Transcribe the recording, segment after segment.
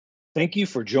Thank you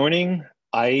for joining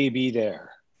IAB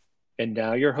There. And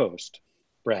now your host,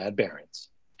 Brad Behrens.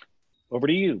 Over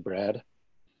to you, Brad.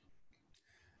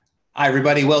 Hi,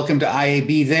 everybody. Welcome to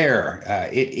IAB There.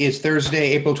 It is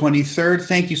Thursday, April 23rd.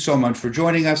 Thank you so much for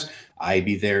joining us.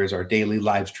 IAB There is our daily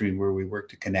live stream where we work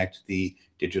to connect the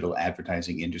digital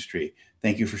advertising industry.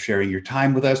 Thank you for sharing your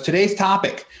time with us. Today's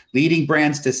topic, leading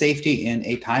brands to safety in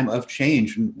a time of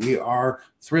change. And we are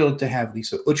thrilled to have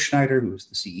Lisa Utzschneider, who is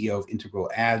the CEO of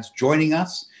Integral Ads, joining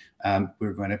us.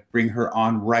 We're going to bring her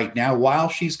on right now. While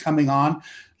she's coming on,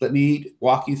 let me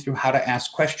walk you through how to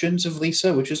ask questions of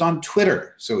Lisa, which is on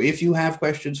Twitter. So if you have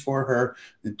questions for her,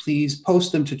 then please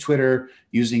post them to Twitter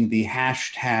using the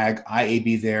hashtag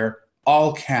IABThere,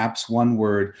 all caps, one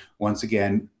word. Once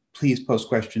again, please post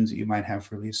questions that you might have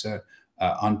for Lisa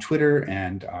on Twitter,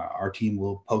 and our team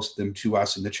will post them to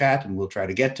us in the chat, and we'll try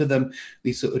to get to them.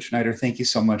 Lisa Utzschneider, thank you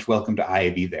so much. Welcome to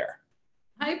IAB There.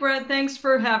 Hi, Brad. Thanks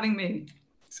for having me.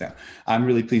 So I'm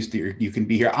really pleased that you can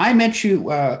be here. I met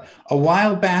you a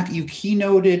while back. You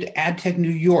keynoted AdTech New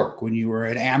York when you were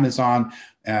at Amazon.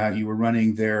 You were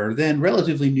running their then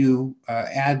relatively new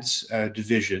ads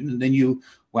division, and then you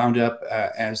wound up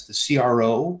as the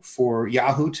CRO for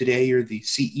Yahoo. Today, you're the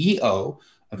CEO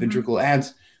of Integral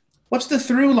Ads. What's the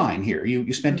through line here?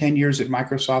 You spent 10 years at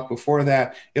Microsoft before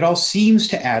that. It all seems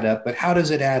to add up, but how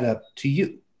does it add up to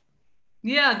you?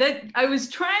 Yeah, I was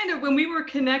trying to, when we were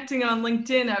connecting on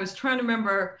LinkedIn, I was trying to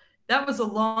remember, that was a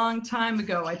long time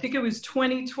ago. I think it was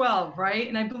 2012, right?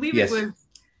 And I believe Yes. It was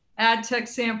AdTech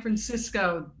San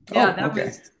Francisco. Yeah, that okay.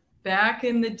 was back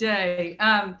in the day.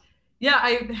 Yeah,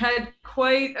 I had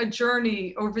quite a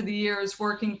journey over the years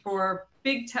working for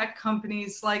big tech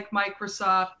companies like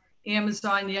Microsoft,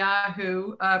 Amazon,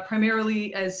 Yahoo,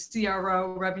 primarily as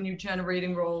CRO, revenue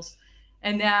generating roles,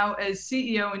 and now as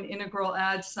CEO in Integral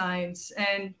Ad Science.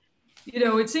 And, you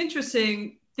know, it's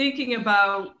interesting thinking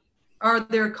about, are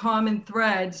there common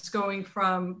threads going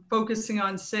from focusing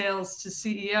on sales to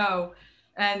CEO?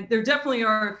 And there definitely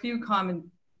are a few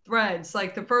common threads.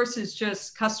 Like the first is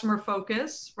just customer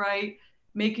focus, right?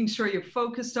 Making sure you're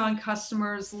focused on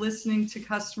customers, listening to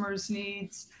customers'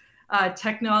 needs,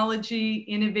 technology,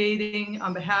 innovating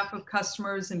on behalf of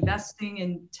customers, investing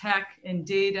in tech and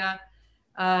data.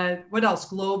 What else?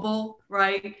 Global,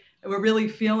 right? We're really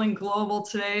feeling global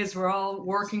today as we're all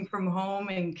working from home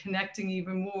and connecting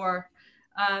even more.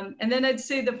 And then I'd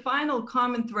say the final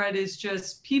common thread is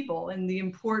just people and the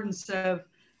importance of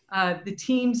the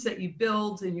teams that you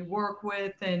build and you work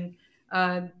with. And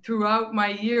throughout my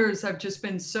years, I've just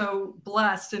been so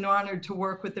blessed and honored to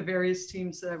work with the various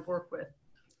teams that I've worked with.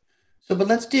 So, but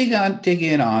let's dig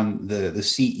in on the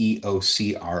CEO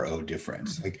CRO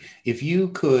difference. Like, if you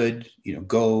could,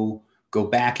 go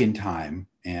back in time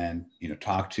and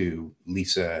talk to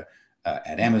Lisa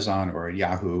at Amazon or at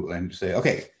Yahoo and say,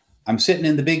 okay, I'm sitting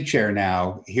in the big chair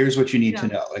now. Here's what you need to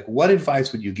know. Like, what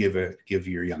advice would you give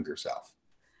your younger self?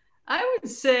 I would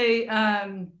say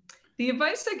the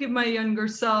advice I give my younger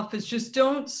self is just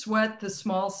don't sweat the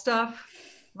small stuff,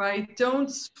 right?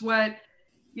 Don't sweat.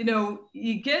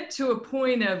 You get to a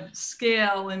point of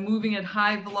scale and moving at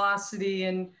high velocity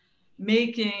and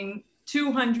making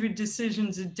 200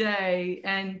 decisions a day.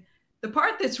 And the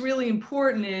part that's really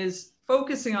important is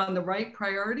focusing on the right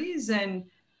priorities and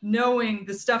knowing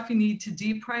the stuff you need to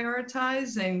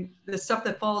deprioritize, and the stuff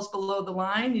that falls below the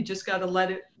line, you just got to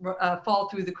let it fall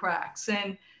through the cracks.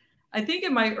 And I think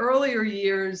in my earlier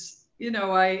years,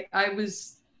 I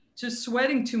was just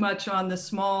sweating too much on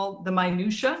the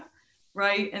minutia,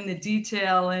 right? And the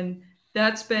detail. And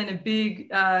that's been a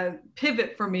big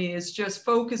pivot for me, is just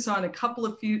focus on a couple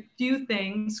of few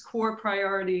things, core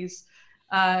priorities,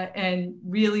 and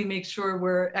really make sure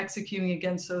we're executing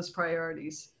against those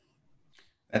priorities.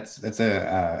 That's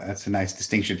a nice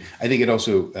distinction. I think it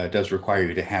also does require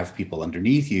you to have people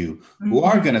underneath you who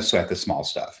are going to sweat the small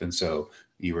stuff. And so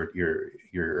your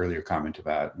earlier comment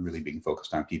about really being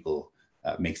focused on people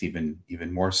makes even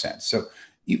more sense. So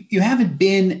you haven't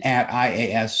been at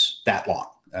IAS that long.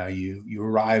 You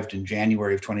arrived in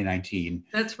January of 2019.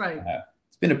 That's right.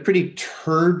 It's been a pretty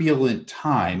turbulent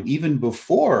time, even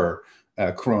before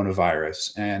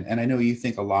coronavirus. And I know you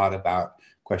think a lot about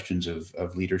questions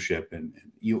of leadership, and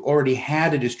you already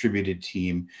had a distributed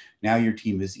team. Now your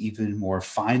team is even more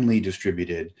finely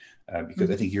distributed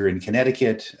because I think you're in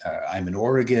Connecticut. I'm in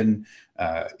Oregon.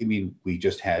 We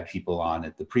just had people on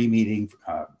at the pre-meeting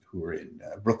who were in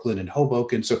Brooklyn and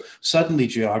Hoboken. So suddenly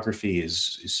geography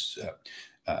is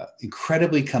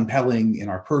incredibly compelling in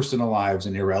our personal lives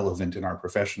and irrelevant in our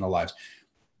professional lives.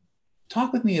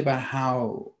 Talk with me about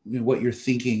how, what you're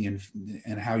thinking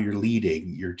and how you're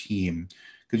leading your team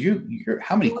because you're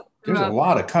how many? There's a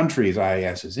lot of countries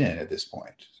IAS is in at this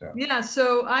point. So yeah,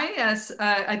 so IAS,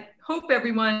 I hope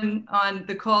everyone on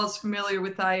the call is familiar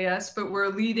with IAS, but we're a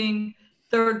leading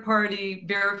third-party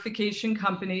verification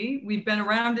company. We've been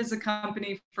around as a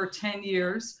company for 10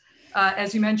 years.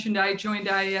 As you mentioned, I joined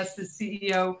IAS as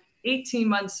CEO 18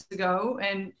 months ago,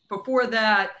 and before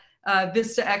that,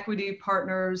 Vista Equity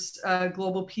Partners, a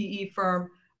global PE firm,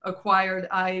 acquired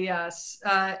IAS.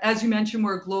 As you mentioned,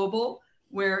 we're global.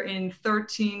 We're in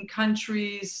 13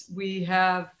 countries. We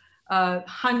have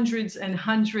hundreds and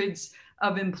hundreds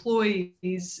of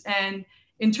employees. And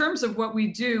in terms of what we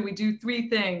do three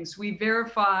things. We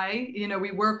verify,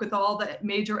 we work with all the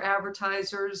major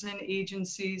advertisers and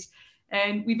agencies,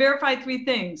 and we verify three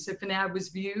things. If an ad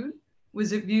was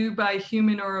it viewed by a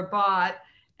human or a bot?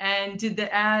 And did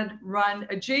the ad run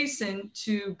adjacent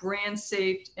to brand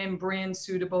safe and brand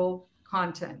suitable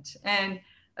content? And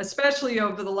especially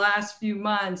over the last few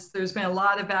months, there's been a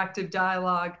lot of active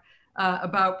dialogue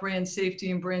about brand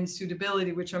safety and brand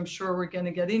suitability, which I'm sure we're going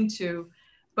to get into.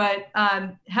 But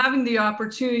having the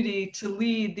opportunity to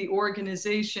lead the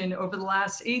organization over the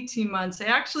last 18 months, I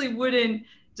actually wouldn't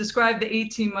describe the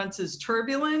 18 months as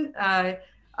turbulent. I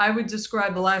would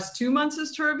describe the last 2 months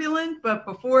as turbulent. But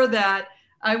before that,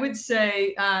 I would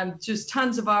say just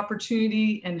tons of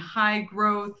opportunity and high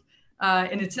growth.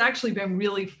 And it's actually been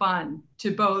really fun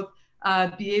to both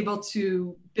be able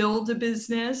to build a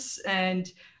business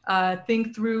and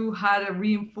think through how to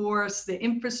reinforce the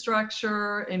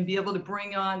infrastructure and be able to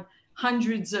bring on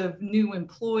hundreds of new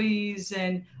employees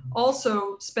and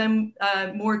also spend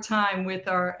more time with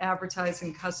our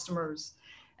advertising customers.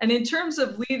 And in terms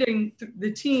of leading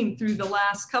the team through the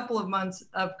last couple of months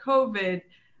of COVID,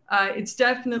 it's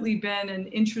definitely been an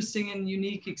interesting and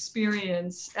unique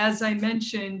experience. As I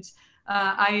mentioned,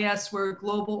 IAS, we're a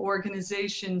global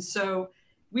organization, so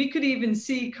we could even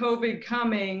see COVID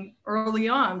coming early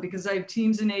on because I have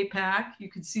teams in APAC. You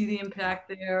could see the impact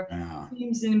there. Yeah.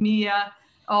 Teams in EMEA,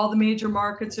 all the major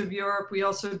markets of Europe. We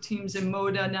also have teams in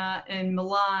Modena and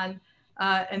Milan,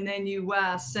 and then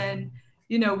US. And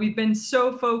we've been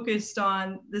so focused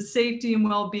on the safety and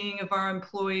well-being of our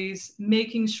employees,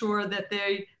 making sure that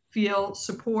they feel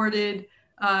supported,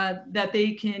 that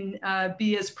they can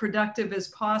be as productive as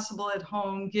possible at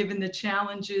home, given the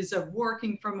challenges of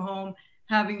working from home,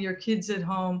 having your kids at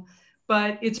home.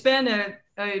 But it's been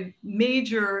a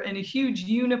major and a huge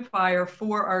unifier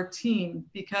for our team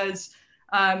because,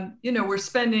 we're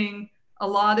spending a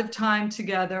lot of time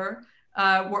together.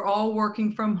 We're all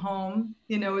working from home.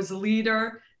 As a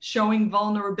leader, showing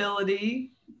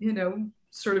vulnerability,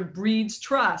 sort of breeds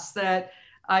trust that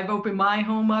I've opened my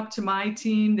home up to my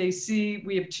team. They see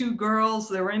we have 2 girls,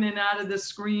 they're in and out of the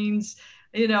screens,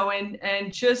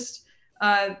 and just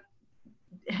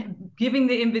giving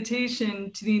the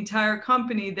invitation to the entire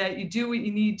company that you do what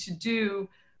you need to do,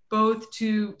 both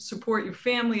to support your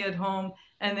family at home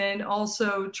and then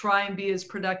also try and be as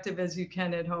productive as you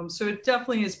can at home. So it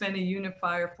definitely has been a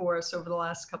unifier for us over the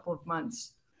last couple of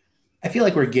months. I feel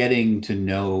like we're getting to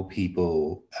know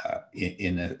people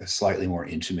in a slightly more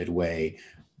intimate way,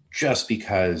 just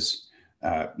because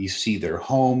you see their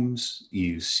homes,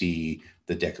 you see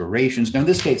the decorations. Now, in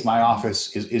this case, my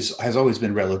office has always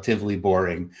been relatively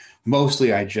boring.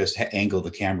 Mostly, I just angle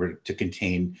the camera to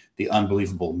contain the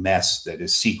unbelievable mess that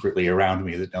is secretly around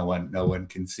me that no one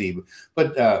can see.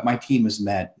 But my team has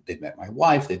met. They've met my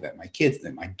wife. They've met my kids.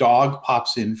 Then my dog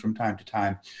pops in from time to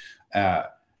time.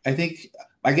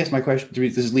 I guess my question,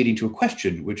 this is leading to a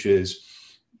question, which is,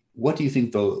 what do you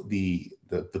think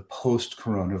the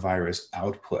post-coronavirus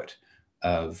output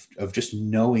of just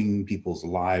knowing people's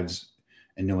lives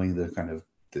and knowing the kind of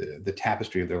the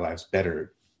tapestry of their lives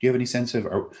better? Do you have any sense of,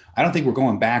 or I don't think we're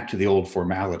going back to the old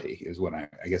formality is what I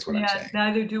guess what I'm saying.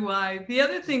 Neither do I. The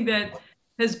other thing that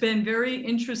has been very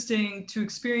interesting to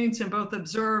experience and both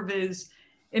observe is,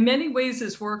 in many ways,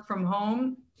 this work from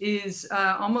home is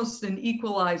almost an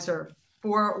equalizer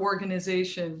for our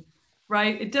organization,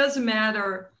 right? It doesn't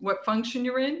matter what function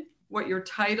you're in, what your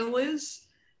title is.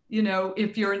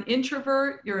 If you're an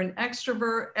introvert, you're an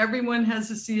extrovert, everyone has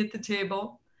a seat at the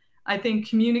table. I think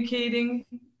communicating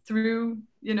through,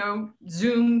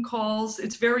 Zoom calls,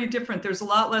 it's very different. There's a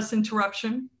lot less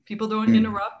interruption. People don't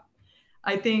interrupt.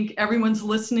 I think everyone's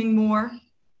listening more,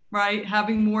 right?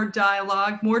 Having more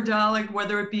dialogue,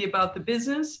 whether it be about the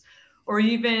business or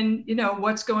even,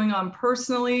 what's going on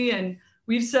personally. And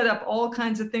we've set up all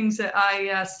kinds of things at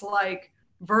IAS, like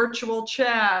virtual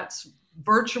chats,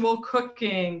 virtual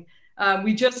cooking,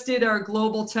 We just did our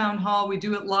global town hall. We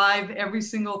do it live every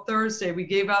single Thursday. We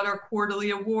gave out our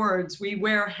quarterly awards. We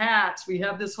wear hats. We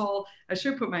have this whole, I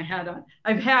should put my hat on.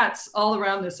 I have hats all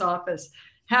around this office.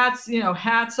 Hats,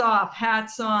 hats off,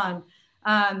 hats on.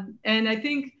 And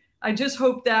I just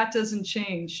hope that doesn't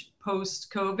change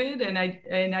post-COVID.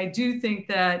 And I do think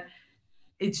that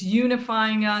it's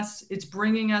unifying us. It's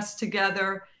bringing us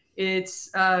together. It's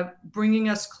bringing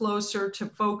us closer to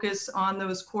focus on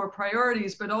those core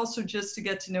priorities, but also just to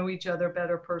get to know each other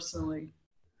better personally.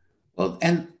 Well,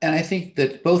 and I think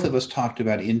that both of us talked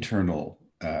about internal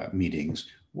meetings.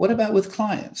 What about with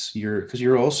clients? Because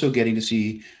you're also getting to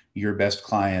see your best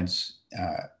clients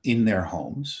in their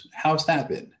homes. How's that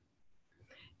been?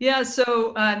 Yeah,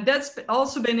 so that's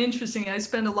also been interesting. I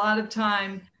spend a lot of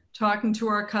time talking to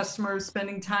our customers,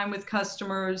 spending time with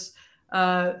customers,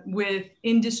 with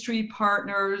industry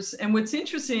partners. And what's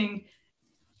interesting,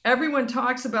 everyone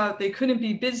talks about they couldn't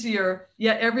be busier,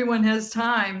 yet everyone has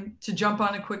time to jump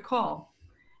on a quick call.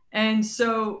 And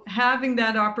so having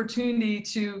that opportunity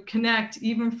to connect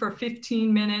even for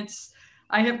 15 minutes,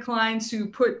 I have clients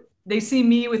who they see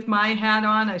me with my hat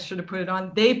on, I should have put it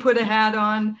on, they put a hat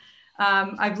on.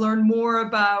 I've learned more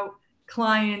about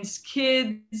clients'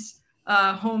 kids,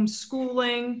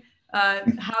 homeschooling,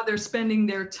 how they're spending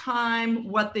their time,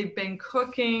 what they've been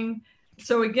cooking.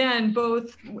 So again,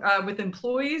 both with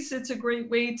employees, it's a great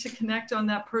way to connect on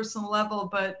that personal level,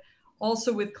 but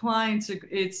also with clients,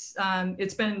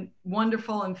 it's been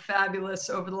wonderful and fabulous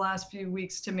over the last few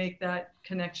weeks to make that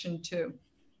connection too.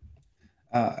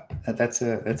 That's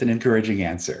an encouraging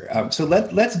answer. So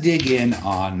let's dig in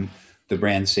on the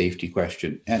brand safety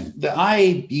question. And the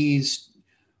IAB's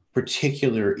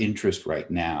particular interest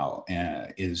right now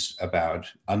is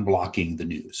about unblocking the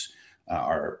news.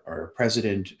 Our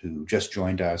president, who just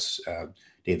joined us,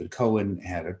 David Cohen,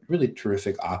 had a really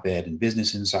terrific op-ed in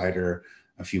Business Insider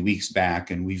a few weeks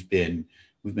back, and we've been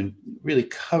really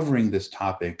covering this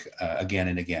topic again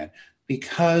and again,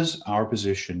 because our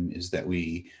position is that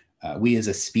we as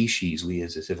a species, we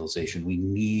as a civilization, we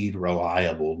need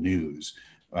reliable news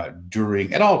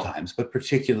at all times, but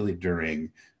particularly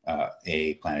during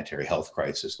a planetary health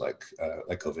crisis like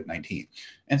COVID-19.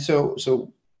 And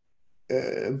so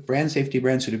brand safety,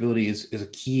 brand suitability is a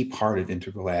key part of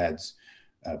Integral Ads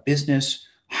business.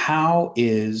 How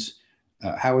is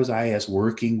IAS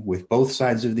working with both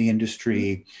sides of the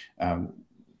industry?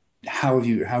 How's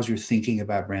your thinking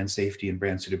about brand safety and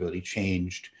brand suitability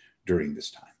changed during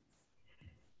this time?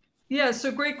 Yeah,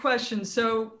 so great question.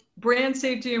 So brand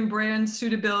safety and brand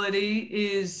suitability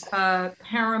is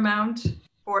paramount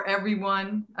for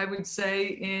everyone, I would say,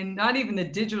 in not even the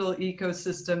digital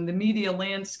ecosystem, the media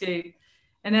landscape.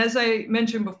 And as I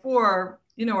mentioned before,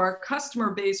 our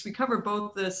customer base, we cover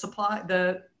both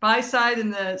the buy side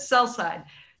and the sell side.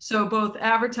 So both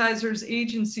advertisers,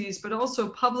 agencies, but also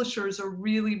publishers are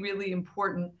really, really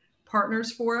important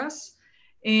partners for us.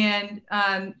 And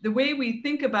the way we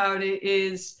think about it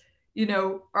is,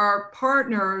 our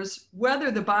partners,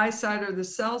 whether the buy side or the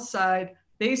sell side,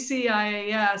 they see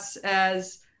IAS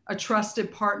as a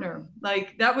trusted partner.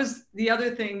 Like, that was the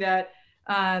other thing that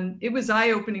it was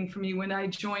eye-opening for me when I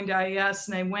joined IAS,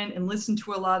 and I went and listened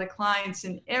to a lot of clients,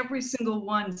 and every single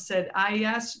one said,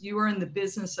 IAS, you are in the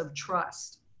business of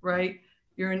trust, right?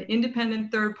 You're an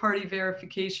independent third-party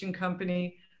verification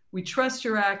company. We trust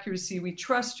your accuracy. We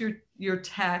trust your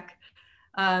tech.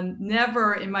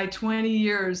 Never in my 20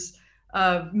 years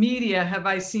of media have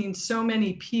I seen so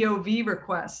many POV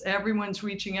requests. Everyone's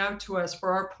reaching out to us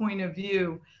for our point of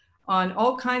view on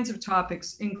all kinds of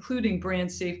topics, including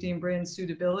brand safety and brand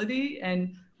suitability.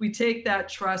 And we take that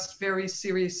trust very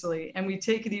seriously. And we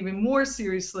take it even more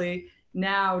seriously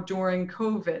now during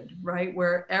COVID, right,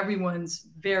 where everyone's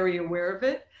very aware of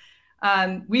it.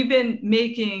 We've been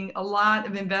making a lot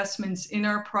of investments in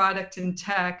our product and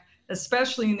tech,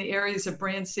 especially in the areas of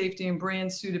brand safety and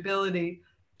brand suitability,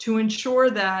 to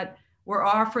ensure that we're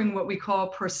offering what we call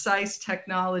precise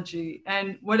technology.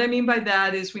 And what I mean by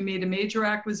that is we made a major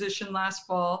acquisition last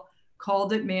fall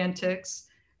called Admantix.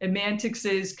 Admantix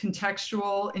is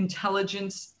contextual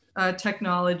intelligence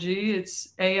technology. It's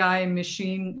AI and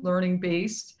machine learning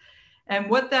based. And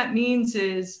what that means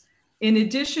is, in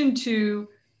addition to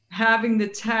having the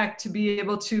tech to be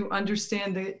able to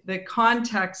understand the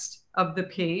context of the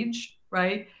page,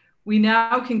 right? We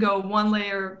now can go one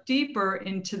layer deeper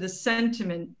into the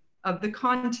sentiment of the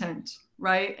content,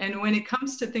 right? And when it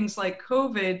comes to things like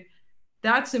COVID,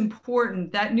 that's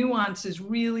important. That nuance is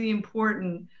really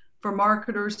important for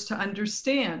marketers to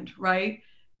understand, right?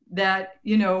 That,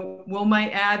 will my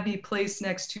ad be placed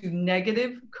next to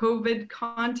negative COVID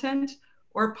content,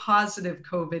 or positive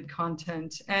COVID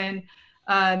content. And,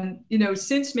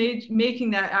 since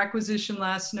making that acquisition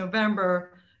last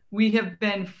November, we have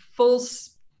been full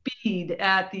speed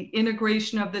at the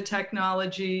integration of the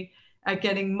technology, at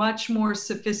getting much more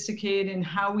sophisticated in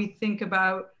how we think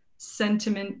about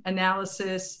sentiment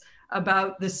analysis,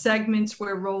 about the segments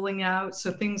we're rolling out.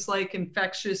 So things like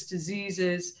infectious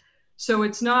diseases. So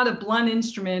it's not a blunt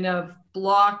instrument of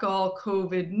block all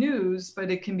COVID news, but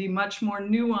it can be much more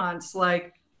nuanced,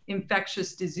 like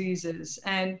infectious diseases.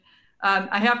 And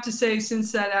I have to say,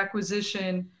 since that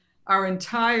acquisition, our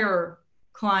entire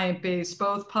client base,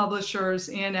 both publishers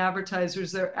and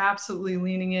advertisers, they're absolutely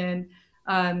leaning in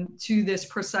to this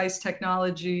precise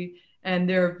technology, and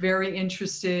they're very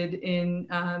interested in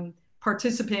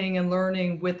participating and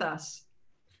learning with us.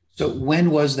 So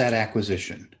when was that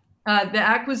acquisition? The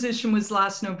acquisition was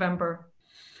last November.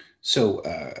 So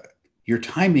your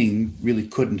timing really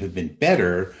couldn't have been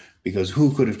better, because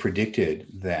who could have predicted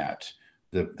that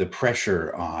the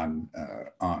pressure on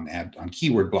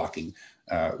keyword blocking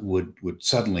would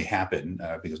suddenly happen,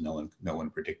 because no one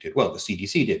predicted. Well, the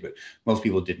CDC did, but most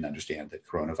people didn't understand that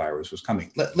coronavirus was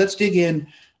coming. Let's dig in.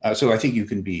 So I think you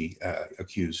can be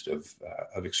accused of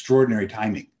extraordinary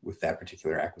timing with that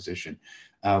particular acquisition.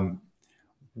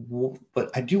 But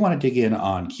I do want to dig in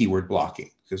on keyword blocking,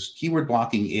 because keyword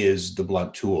blocking is the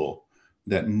blunt tool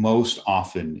that most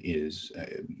often is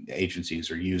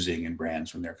agencies are using and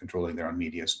brands when they're controlling their own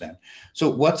media spend. So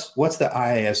what's the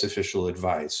IAS official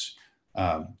advice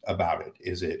about it?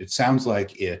 It sounds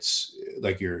like it's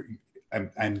like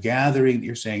I'm gathering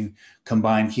you're saying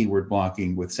combine keyword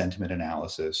blocking with sentiment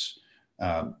analysis,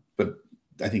 but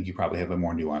I think you probably have a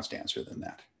more nuanced answer than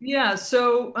that. Yeah.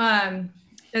 So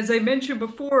as I mentioned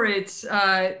before, it's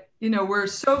we're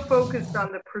so focused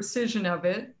on the precision of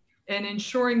it and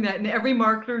ensuring that every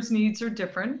marketer's needs are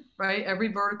different, right? Every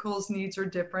vertical's needs are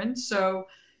different. So,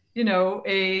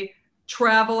 a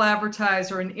travel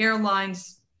advertiser, an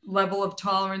airline's level of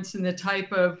tolerance and the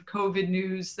type of COVID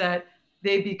news that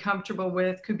they'd be comfortable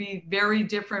with could be very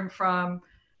different from,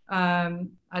 an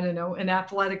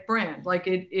athletic brand. Like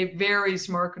it varies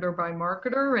marketer by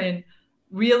marketer, and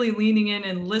really leaning in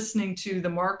and listening to the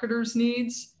marketer's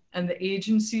needs and the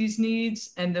agency's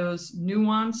needs and those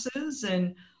nuances,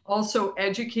 and also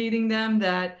educating them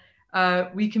that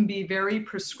we can be very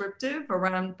prescriptive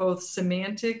around both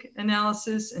semantic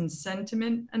analysis and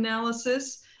sentiment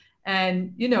analysis.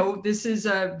 And, this is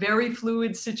a very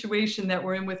fluid situation that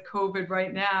we're in with COVID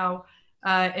right now.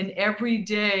 And every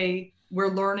day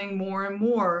we're learning more and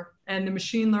more, and the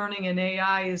machine learning and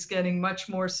AI is getting much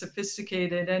more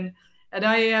sophisticated. And at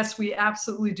IAS, we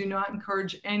absolutely do not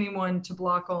encourage anyone to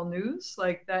block all news.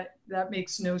 Like that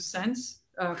makes no sense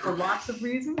for lots of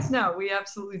reasons. No, we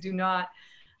absolutely do not.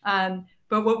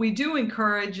 But what we do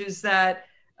encourage is that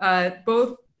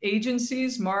both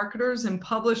agencies, marketers, and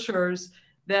publishers,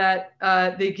 that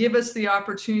they give us the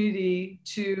opportunity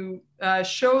to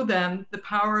show them the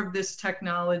power of this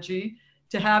technology,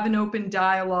 to have an open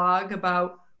dialogue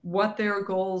about what their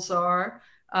goals are,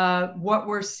 what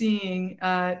we're seeing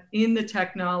in the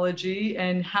technology,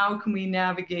 and how can we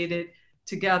navigate it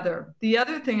together. The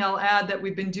other thing I'll add that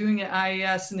we've been doing at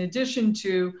IAS, in addition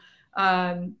to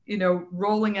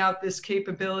rolling out this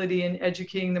capability and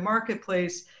educating the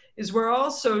marketplace, is we're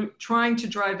also trying to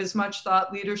drive as much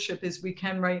thought leadership as we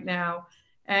can right now.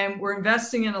 And we're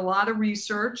investing in a lot of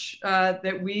research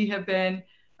that we have been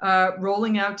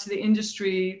rolling out to the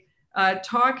industry,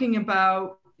 talking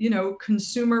about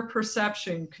consumer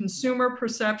perception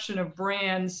of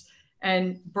brands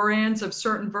and brands of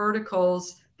certain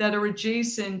verticals that are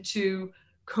adjacent to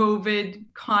COVID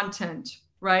content,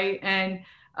 right? And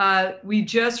we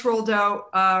just rolled out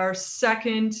our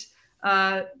second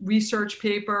research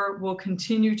paper. We'll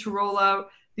continue to roll out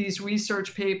these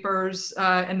research papers,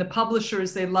 and the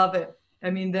publishers, they love it. I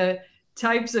mean, the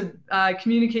types of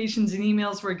communications and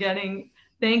emails we're getting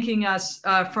thanking us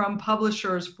from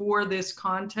publishers for this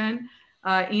content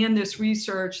and this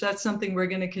research, that's something we're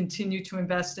going to continue to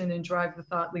invest in and drive the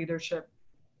thought leadership.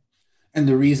 And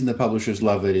the reason the publishers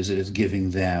love it is it is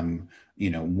giving them,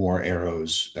 more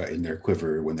arrows in their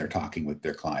quiver when they're talking with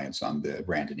their clients on the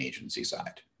brand and agency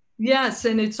side. Yes,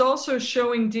 and it's also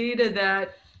showing data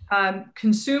that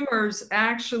consumers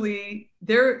actually,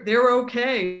 they're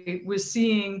okay with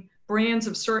seeing brands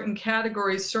of certain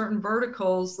categories, certain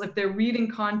verticals. If they're reading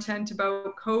content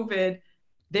about COVID,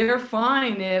 they're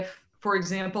fine if, for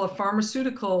example, a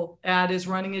pharmaceutical ad is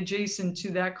running adjacent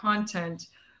to that content,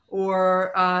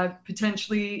 or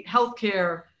potentially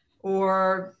healthcare,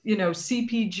 or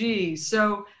CPG.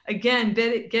 So again,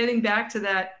 getting back to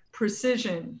that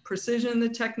precision in the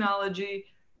technology,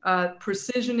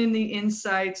 precision in the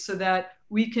insights so that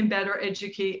we can better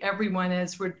educate everyone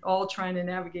as we're all trying to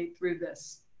navigate through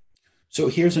this. So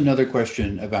here's another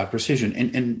question about precision,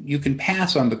 and you can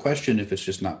pass on the question if it's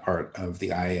just not part of the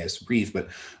IAS brief, but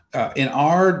in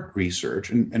our research,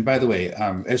 and by the way,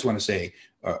 I just want to say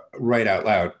right out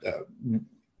loud,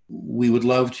 we would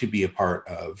love to be a part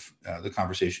of the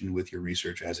conversation with your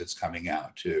research as it's coming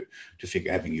out, to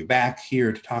figure having you back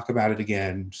here to talk about it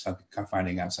again,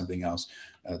 finding out something else.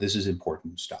 This is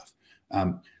important stuff.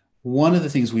 One of the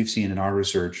things we've seen in our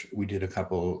research,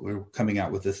 we're coming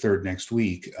out with the third next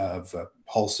week of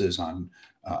pulses on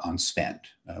spend,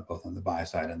 both on the buy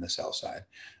side and the sell side.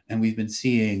 And we've been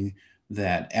seeing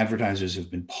that advertisers have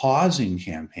been pausing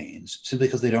campaigns simply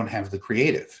because they don't have the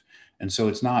creative. And so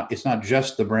it's not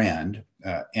just the brand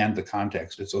and the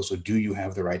context, it's also, do you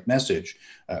have the right message?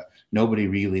 Nobody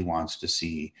really wants to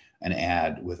see an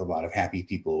ad with a lot of happy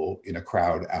people in a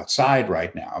crowd outside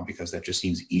right now, because that just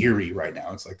seems eerie right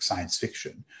now. It's like science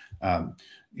fiction.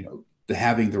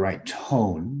 Having the right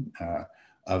tone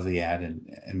of the ad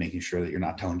and making sure that you're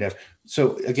not tone deaf.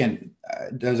 So again,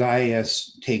 does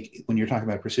IAS when you're talking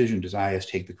about precision, does IAS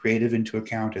take the creative into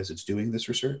account as it's doing this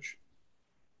research?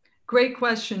 Great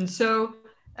question. So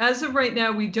as of right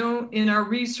now, in our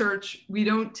research, we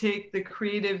don't take the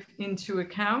creative into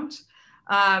account.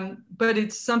 But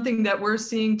it's something that we're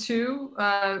seeing too,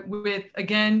 with,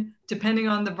 again, depending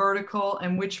on the vertical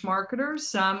and which marketers.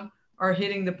 Some are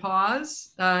hitting the pause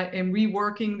and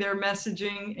reworking their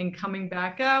messaging and coming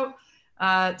back out.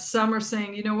 Some are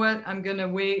saying, you know what, I'm going to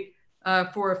wait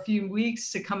for a few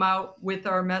weeks to come out with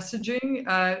our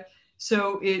messaging.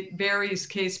 So it varies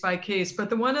case by case.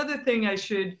 But the one other thing I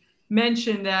should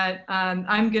mention that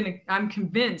I'm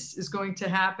convinced is going to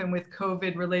happen with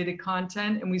COVID related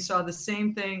content, and we saw the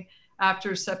same thing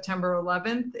after September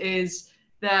 11th, is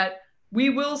that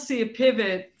we will see a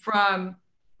pivot from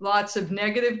lots of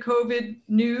negative COVID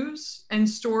news and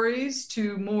stories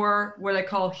to more what I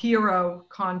call hero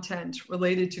content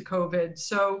related to COVID.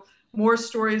 So more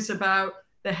stories about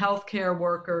the healthcare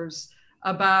workers,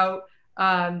 about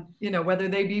whether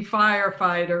they be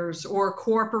firefighters or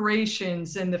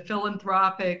corporations and the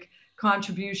philanthropic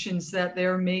contributions that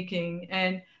they're making.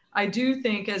 And I do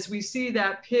think as we see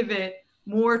that pivot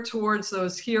more towards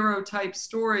those hero type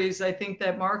stories, I think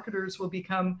that marketers will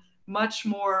become much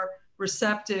more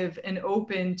receptive and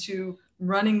open to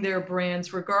running their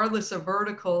brands, regardless of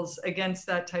verticals, against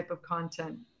that type of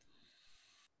content.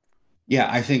 Yeah,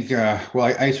 I think,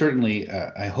 I certainly,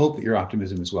 I hope your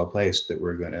optimism is well placed that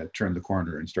we're going to turn the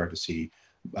corner and start to see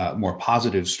more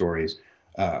positive stories.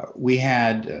 We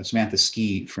had Samantha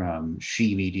Ski from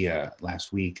She Media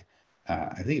last week,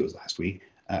 I think it was last week,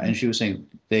 and she was saying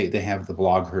they have the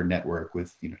BlogHer network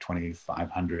with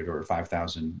 2,500 or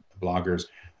 5,000 bloggers.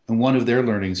 And one of their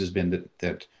learnings has been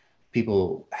that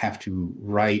people have to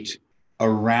write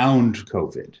around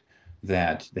COVID,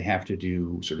 that they have to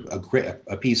do sort of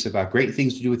a piece about great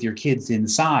things to do with your kids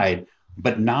inside,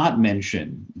 but not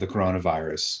mention the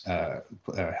coronavirus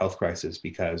health crisis,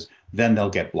 because then they'll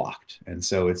get blocked. And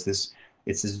so it's this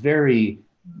very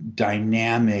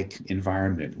dynamic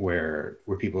environment where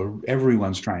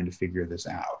everyone's trying to figure this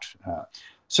out.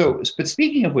 But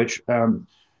speaking of which,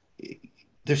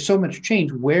 there's so much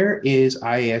change. Where is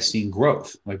IAS seeing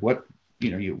growth? Like what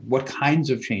kinds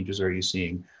of changes are you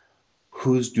seeing?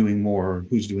 Who's doing more?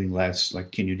 Who's doing less?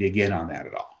 Like, can you dig in on that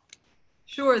at all?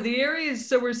 Sure. The areas,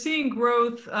 so we're seeing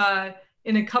growth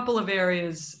in a couple of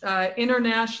areas.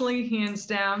 Internationally, hands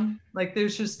down, like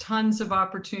there's just tons of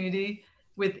opportunity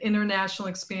with international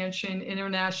expansion,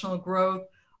 international growth.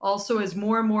 Also, as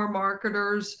more and more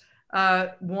marketers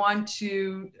want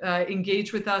to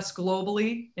engage with us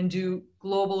globally and do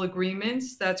global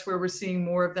agreements, that's where we're seeing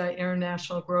more of that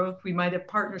international growth. We might have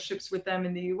partnerships with them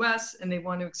in the US and they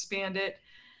want to expand it.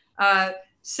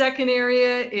 Second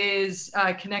area is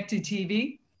connected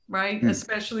TV, right?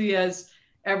 Especially as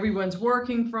everyone's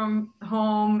working from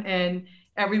home and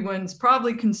everyone's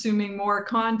probably consuming more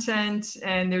content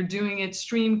and they're doing it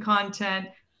stream content.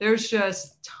 There's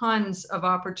just tons of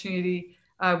opportunity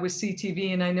with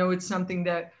CTV. And I know it's something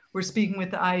that we're speaking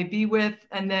with the IAB with.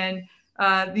 And then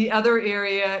the other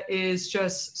area is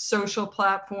just social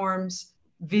platforms,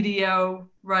 video,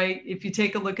 right? If you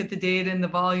take a look at the data and the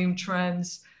volume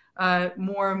trends,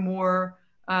 more and more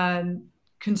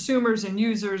consumers and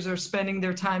users are spending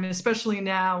their time, especially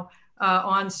now,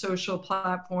 on social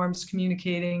platforms,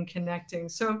 communicating, connecting.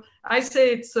 So I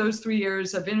say it's those 3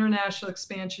 areas of international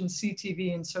expansion,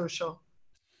 CTV, and social.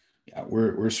 Yeah,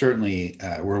 we're certainly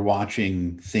we're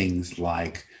watching things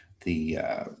like the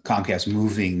Comcast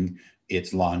moving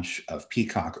its launch of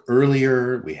Peacock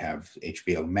earlier. We have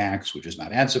HBO Max, which is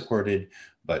not ad supported,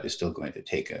 but is still going to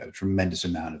take a tremendous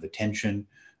amount of attention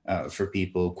for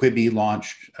people. Quibi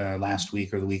launched last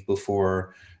week or the week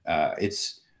before.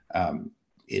 It's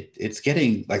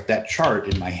getting, like, that chart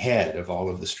in my head of all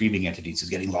of the streaming entities is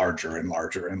getting larger and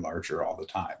larger and larger all the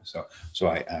time. So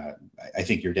I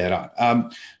think you're dead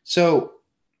on. So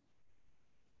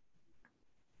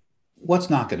what's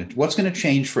going to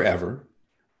change forever?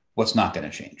 What's not going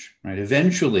to change, right?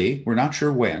 Eventually, we're not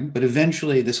sure when, but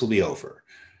eventually this will be over.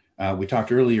 We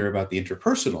talked earlier about the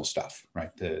interpersonal stuff,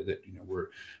 right?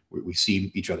 We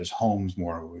see each other's homes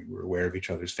more. We're aware of each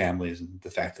other's families, and the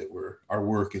fact that our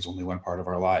work is only one part of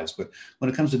our lives. But when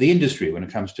it comes to the industry, when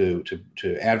it comes to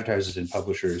advertisers and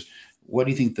publishers, what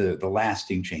do you think the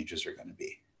lasting changes are going to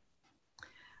be?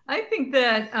 I think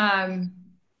that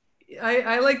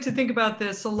I like to think about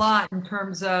this a lot in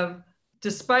terms of,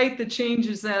 despite the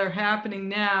changes that are happening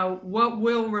now, what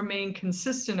will remain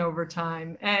consistent over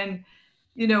time? And,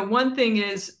 one thing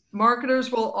is,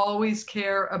 marketers will always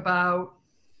care about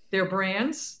their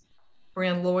brands,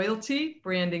 brand loyalty,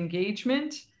 brand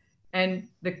engagement, and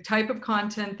the type of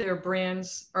content their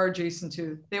brands are adjacent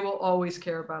to. They will always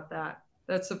care about that.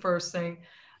 That's the first thing.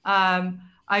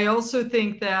 I also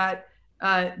think that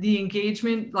the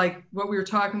engagement, like what we were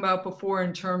talking about before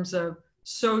in terms of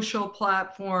social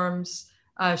platforms,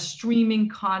 streaming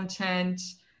content,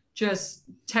 just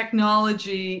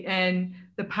technology and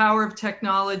the power of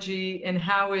technology and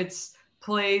how it's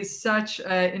plays such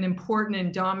an important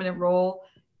and dominant role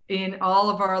in all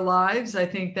of our lives. I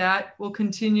think that will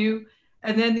continue.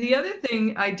 And then the other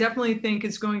thing I definitely think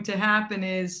is going to happen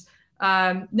is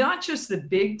not just the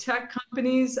big tech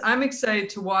companies. I'm excited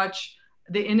to watch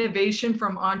the innovation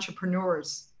from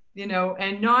entrepreneurs,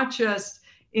 and not just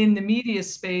in the media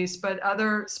space, but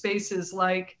other spaces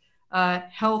like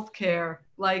healthcare,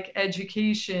 like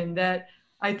education, that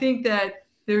I think that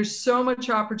there's so much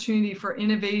opportunity for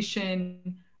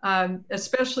innovation,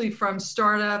 especially from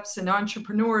startups and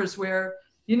entrepreneurs where,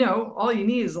 all you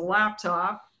need is a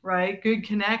laptop, right? Good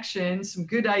connection, some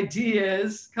good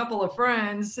ideas, a couple of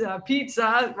friends,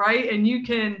 pizza, right? And you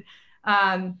can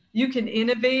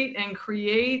innovate and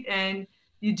create, and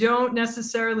you don't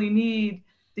necessarily need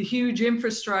the huge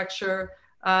infrastructure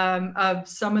of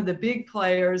some of the big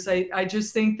players. I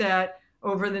just think that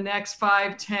over the next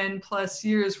 5, 10 plus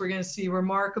years, we're going to see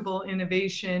remarkable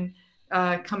innovation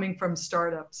coming from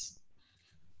startups.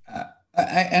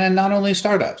 And not only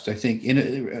startups. I think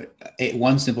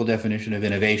one simple definition of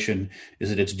innovation is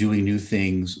that it's doing new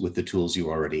things with the tools you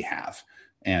already have.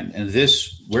 And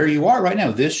this, where you are right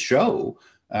now, this show,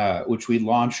 which we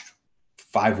launched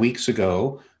 5 weeks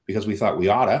ago because we thought we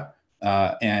oughta,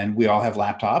 and we all have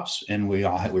laptops, and we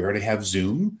already have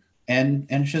Zoom and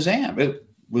Shazam. It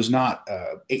was not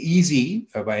easy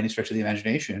by any stretch of the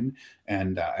imagination,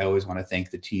 and I always want to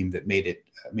thank the team that made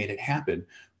it happen.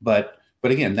 But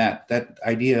again, that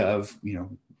idea of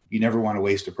you never want to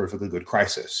waste a perfectly good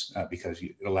crisis because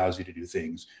it allows you to do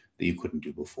things that you couldn't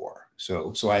do before.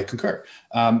 So I concur.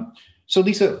 So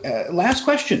Lisa, last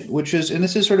question, which is, and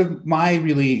this is sort of my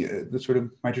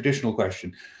my traditional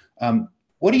question.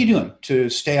 What are you doing to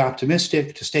stay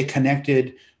optimistic, to stay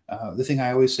connected? The thing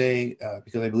I always say,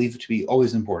 because I believe it to be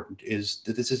always important, is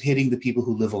that this is hitting the people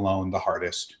who live alone the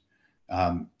hardest.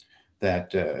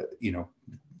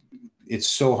 It's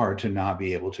so hard to not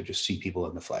be able to just see people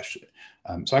in the flesh.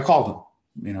 So I call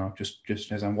them,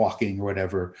 just as I'm walking or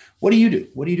whatever. What do you do?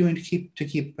 What are you doing to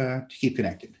keep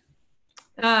connected?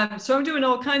 So I'm doing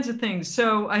all kinds of things.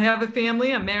 So I have a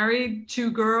family. I'm married,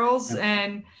 2 girls,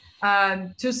 and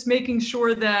just making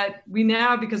sure that we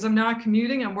now, because I'm not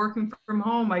commuting, I'm working from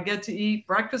home, I get to eat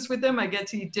breakfast with them. I get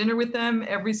to eat dinner with them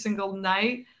every single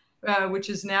night, which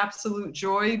is an absolute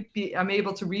joy. I'm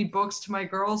able to read books to my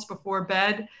girls before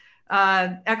bed.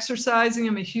 Exercising,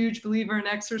 I'm a huge believer in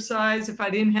exercise. If I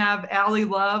didn't have Ally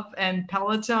Love and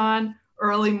Peloton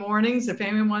early mornings, if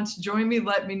anyone wants to join me,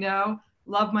 let me know.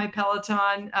 Love my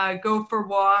Peloton, go for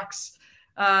walks,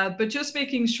 but just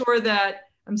making sure that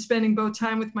I'm spending both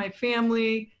time with my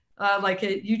family, like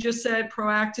you just said,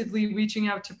 proactively reaching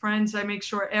out to friends. I make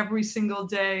sure every single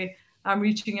day I'm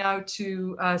reaching out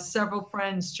to several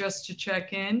friends just to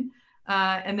check in.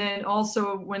 And then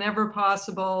also, whenever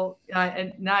possible,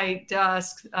 at night,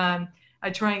 dusk, I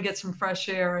try and get some fresh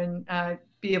air and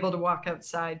be able to walk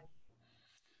outside.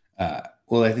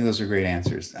 Well, I think those are great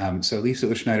answers. So Lisa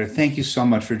Utzschneider, thank you so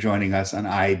much for joining us on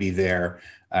IAB There.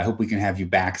 I hope we can have you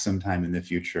back sometime in the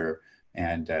future,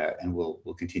 and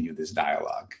we'll continue this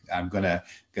dialogue. We're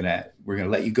gonna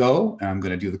let you go, and I'm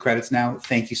gonna do the credits now.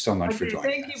 Thank you so much for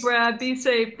joining us. Thank you, Brad. Be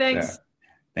safe. Thanks.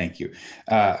 Thank you.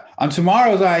 On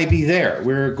tomorrow's IAB There,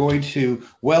 we're going to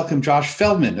welcome Josh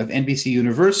Feldman of NBC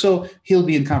Universal. He'll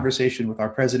be in conversation with our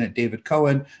president, David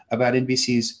Cohen, about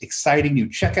NBC's exciting new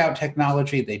checkout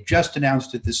technology. They just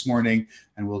announced it this morning,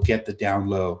 and we'll get the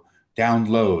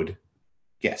download.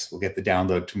 Yes, we'll get the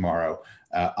download tomorrow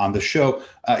on the show.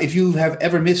 If you have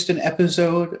ever missed an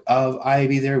episode of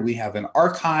IAB There, we have an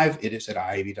archive. It is at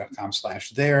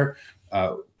iab.com/there.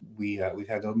 We've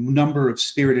had a number of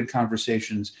spirited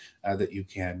conversations that you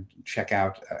can check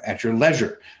out at your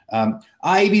leisure.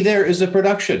 IAB There is a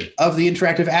production of the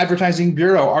Interactive Advertising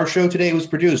Bureau. Our show today was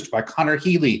produced by Connor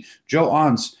Healy, Joe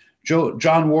Once,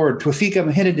 John Ward, Twafika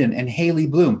Mahinadan, and Haley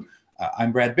Bloom.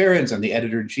 I'm Brad Behrens. I'm the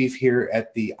editor-in-chief here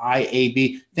at the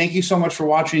IAB. Thank you so much for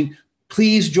watching.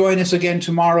 Please join us again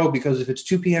tomorrow, because if it's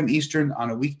 2 p.m. Eastern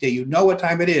on a weekday, you know what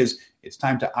time it is. It's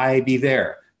time to IAB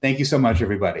There. Thank you so much,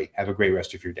 everybody. Have a great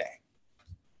rest of your day.